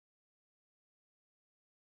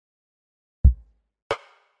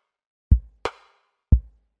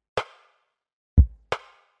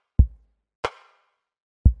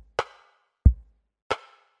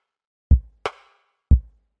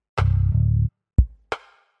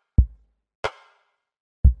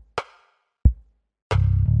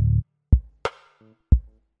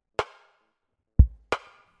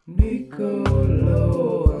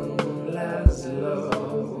Nicolo and Laslo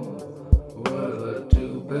were the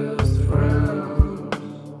two best friends,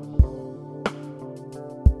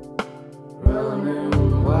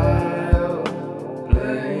 running wild,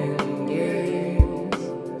 playing games,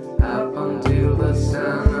 up until the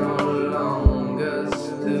sun no longer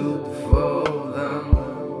stood for them.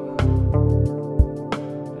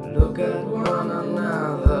 Look at one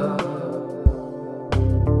another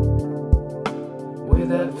with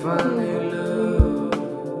that funny look.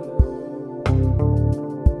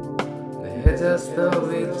 They just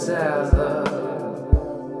of each other.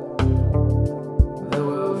 They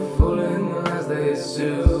were fooling as they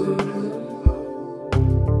should.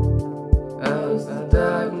 As the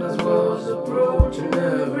darkness was approaching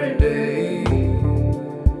every day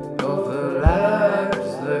of their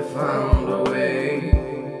lives, they found a way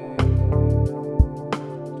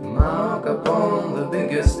to mark upon the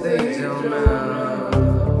biggest stage on earth.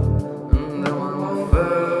 And the one who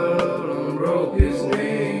fell and broke his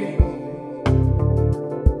knee.